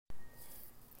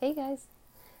Hey guys!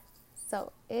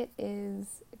 So it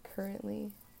is currently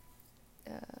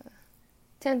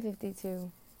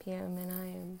 10:52 p.m. and I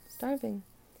am starving.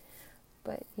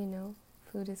 But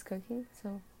food is cooking,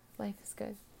 so life is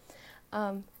good.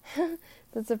 Um,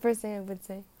 that's the first thing I would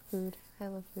say. Food. I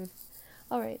love food.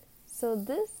 Alright, so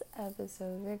this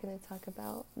episode we're going to talk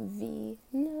about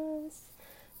Venus.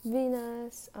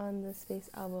 Venus on the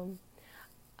Space album.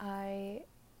 I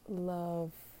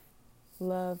loved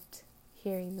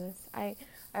hearing this. I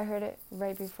heard it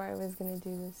right before I was going to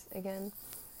do this again.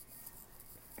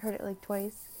 Heard it like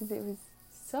twice because it was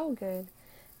so good.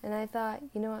 And I thought,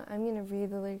 you know what, I'm going to read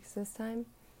the lyrics this time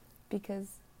because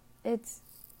it's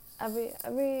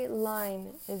every line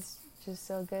is just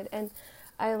so good. And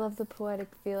I love the poetic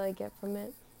feel I get from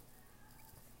it.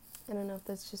 I don't know if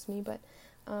that's just me, but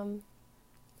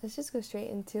let's just go straight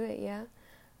into it, yeah?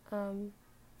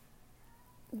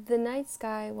 The night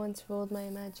sky once ruled my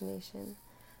imagination.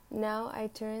 Now I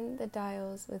turn the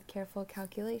dials with careful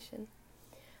calculation.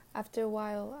 After a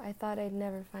while, I thought I'd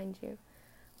never find you.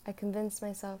 I convinced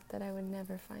myself that I would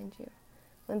never find you,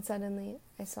 when suddenly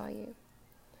I saw you.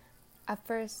 At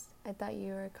first, I thought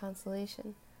you were a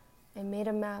constellation. I made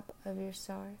a map of your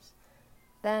stars.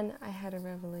 Then I had a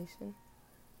revelation.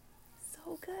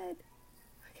 So good.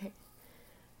 Okay.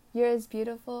 You're as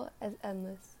beautiful as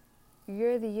endless.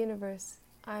 You're the universe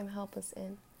I'm helpless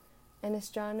in, an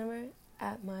astronomer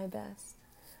at my best.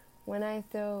 When I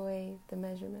throw away the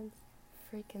measurements,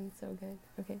 freaking so good.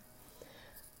 Okay.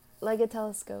 Like a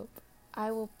telescope, I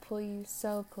will pull you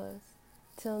so close,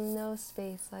 till no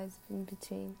space lies in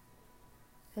between.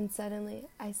 And suddenly,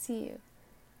 I see you.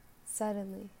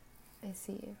 Suddenly, I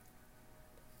see you.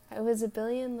 I was a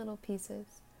billion little pieces,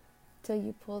 till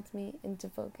you pulled me into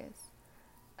focus.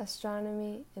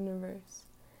 Astronomy in reverse.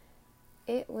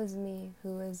 It was me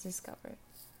who was discovered.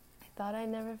 I thought I'd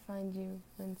never find you,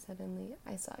 when suddenly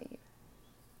I saw you.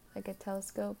 Like a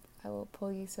telescope, I will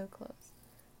pull you so close,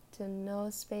 till no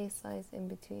space lies in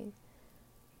between.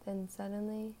 Then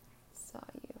suddenly saw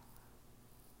you.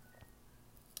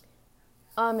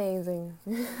 Amazing.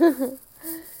 It's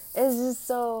just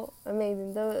so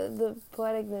amazing. The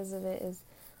poeticness of it is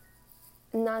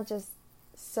not just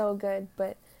so good,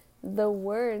 but the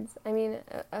words. I mean,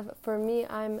 for me,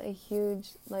 I'm a huge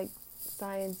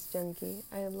science junkie.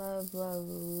 I love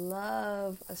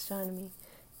astronomy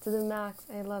to the max.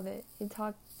 I love it. You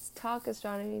talk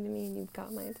astronomy to me, and you've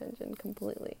got my attention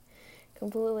completely,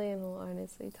 and will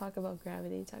honestly talk about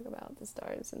gravity, talk about the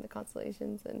stars and the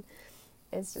constellations, and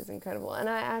it's just incredible. And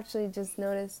I actually just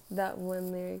noticed that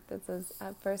one lyric that says,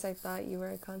 "At first I thought you were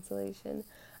a constellation.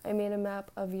 I made a map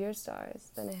of your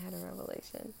stars. Then I had a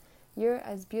revelation. You're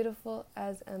as beautiful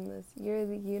as endless. You're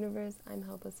the universe I'm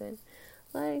helpless in."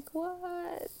 Like,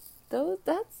 what?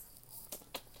 That's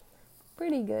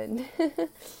pretty good.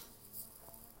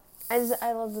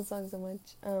 I love the song so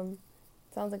much.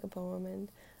 Sounds like a poem,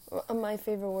 and my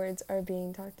favorite words are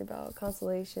being talked about.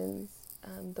 Constellations.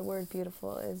 The word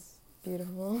beautiful is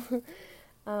beautiful.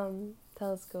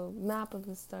 Telescope, map of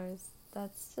the stars.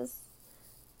 That's just,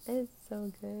 it's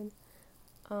so good.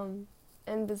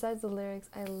 And besides the lyrics,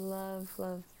 I love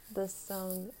this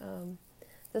song.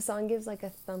 The song gives like a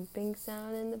thumping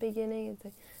sound in the beginning. It's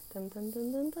like dum dum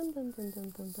dum dum dum dum dum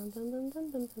dum dum dum dum dum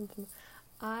dum dum dum dum.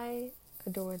 I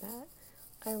adore that.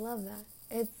 I love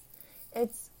that.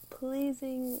 It's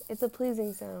pleasing. It's a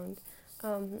pleasing sound.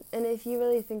 And if you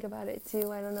really think about it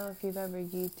too, I don't know if you've ever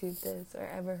YouTubed this or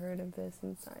ever heard of this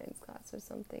in science class or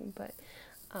something, but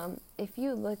if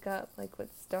you look up like what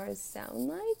stars sound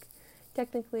like,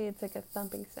 technically it's like a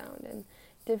thumping sound, and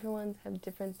different ones have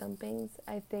different thumpings,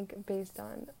 I think based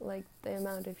on like the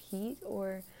amount of heat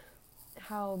or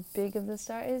how big of the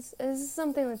star is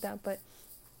something like that, but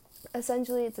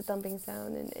essentially it's a thumping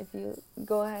sound, and if you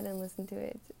go ahead and listen to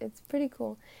it, it's pretty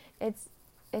cool. It's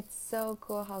so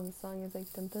cool how the song is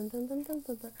like dum dum dum dum dum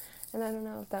dum dum, and I don't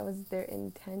know if that was their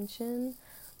intention,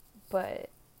 but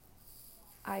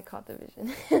I caught the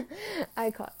vision. I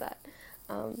caught that.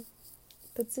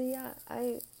 But so yeah,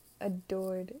 I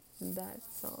adored that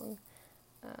song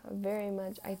very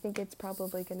much. I think it's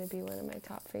probably going to be one of my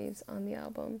top faves on the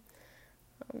album.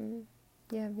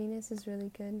 Yeah, Venus is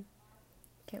really good.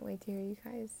 Can't wait to hear you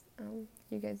guys'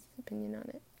 opinion on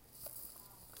it.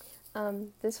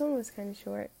 This one was kind of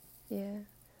short. Yeah,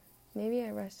 maybe I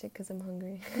rushed it because I'm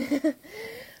hungry.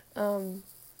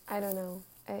 I don't know.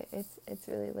 It's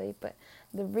really late, but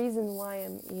the reason why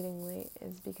I'm eating late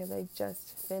is because I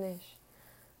just finished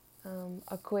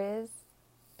a quiz,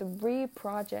 3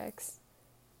 projects,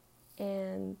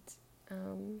 and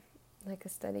like a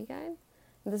study guide.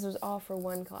 This was all for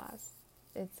one class.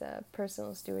 It's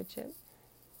personal stewardship.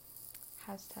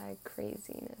 hashtag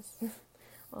craziness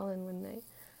all in one night.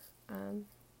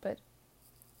 But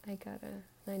I got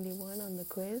a 91 on the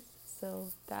quiz,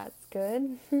 so that's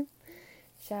good.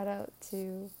 Shout out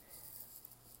to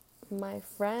my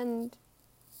friend.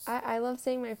 I love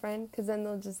saying my friend because then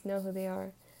they'll just know who they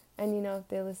are. And if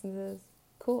they listen to this,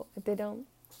 cool. If they don't,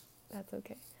 that's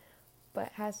okay.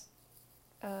 But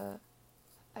a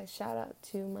shout out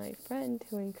to my friend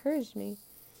who encouraged me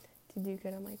to do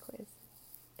good on my quiz.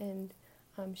 And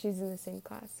she's in the same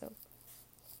class, so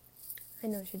I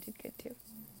know she did good too.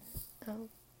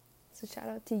 So shout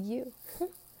out to you.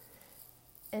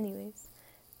 Anyways,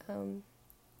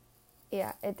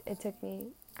 yeah, it took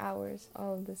me hours,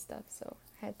 all of this stuff, so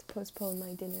I had to postpone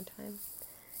my dinner time.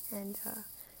 And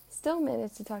still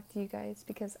managed to talk to you guys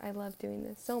because I love doing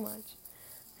this so much.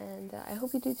 And I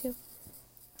hope you do too.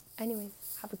 Anyways,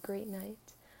 have a great night.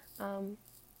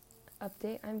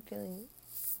 Update, I'm feeling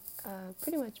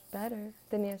pretty much better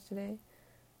than yesterday.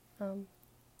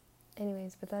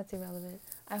 Anyways, but that's irrelevant.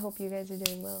 I hope you guys are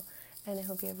doing well, and I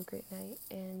hope you have a great night.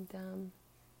 And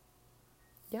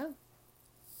yeah,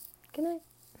 good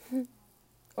night.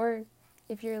 Or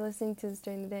if you're listening to this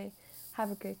during the day,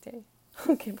 have a great day.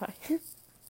 Okay, bye.